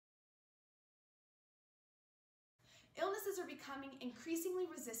illnesses are becoming increasingly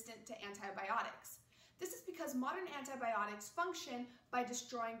resistant to antibiotics. This is because modern antibiotics function by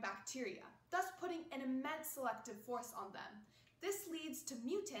destroying bacteria, thus putting an immense selective force on them. This leads to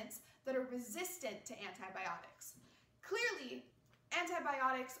mutants that are resistant to antibiotics. Clearly,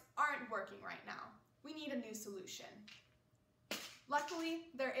 antibiotics aren't working right now. We need a new solution. Luckily,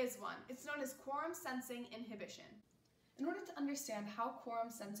 there is one. It's known as quorum sensing inhibition. In order to understand how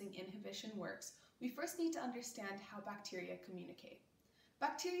quorum sensing inhibition works, we first need to understand how bacteria communicate.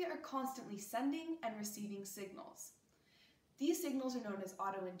 Bacteria are constantly sending and receiving signals. These signals are known as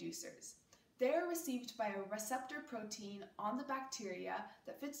autoinducers. They are received by a receptor protein on the bacteria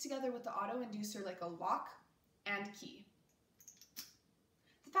that fits together with the autoinducer like a lock and key.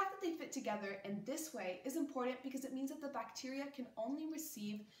 The fact that they fit together in this way is important because it means that the bacteria can only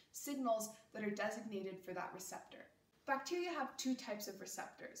receive signals that are designated for that receptor. Bacteria have two types of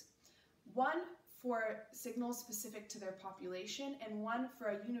receptors, one for signals specific to their population and one for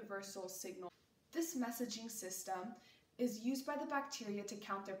a universal signal. This messaging system is used by the bacteria to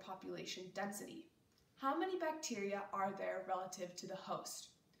count their population density. How many bacteria are there relative to the host?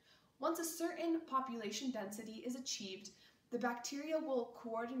 Once a certain population density is achieved, the bacteria will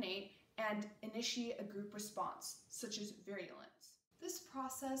coordinate and initiate a group response, such as virulence. This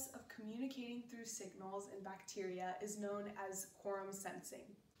process of communicating through signals in bacteria is known as quorum sensing.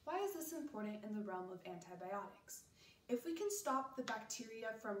 Why is this important in the realm of antibiotics? If we can stop the bacteria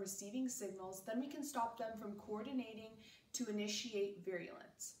from receiving signals, then we can stop them from coordinating to initiate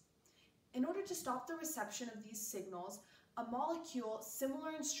virulence. In order to stop the reception of these signals, a molecule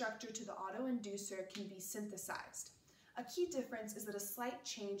similar in structure to the autoinducer can be synthesized. A key difference is that a slight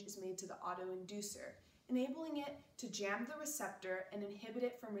change is made to the autoinducer, enabling it to jam the receptor and inhibit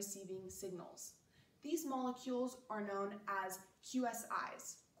it from receiving signals. These molecules are known as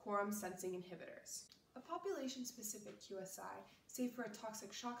QSIs, quorum sensing inhibitors. A population-specific QSI, say for a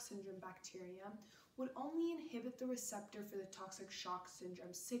toxic shock syndrome bacterium, would only inhibit the receptor for the toxic shock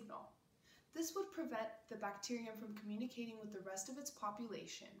syndrome signal. This would prevent the bacterium from communicating with the rest of its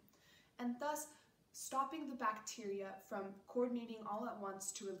population, and thus stopping the bacteria from coordinating all at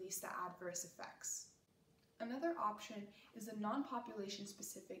once to release the adverse effects. Another option is a non-population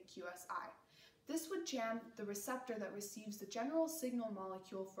specific QSI. This would jam the receptor that receives the general signal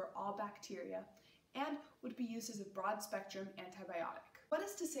molecule for all bacteria and would be used as a broad-spectrum antibiotic. What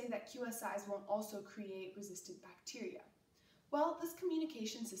is to say that QSIs won't also create resistant bacteria? Well, this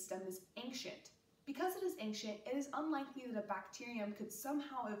communication system is ancient. Because it is ancient, it is unlikely that a bacterium could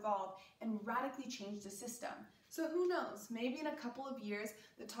somehow evolve and radically change the system. So who knows, maybe in a couple of years,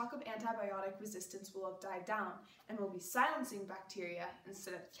 the talk of antibiotic resistance will have died down and we'll be silencing bacteria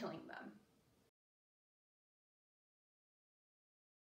instead of killing them.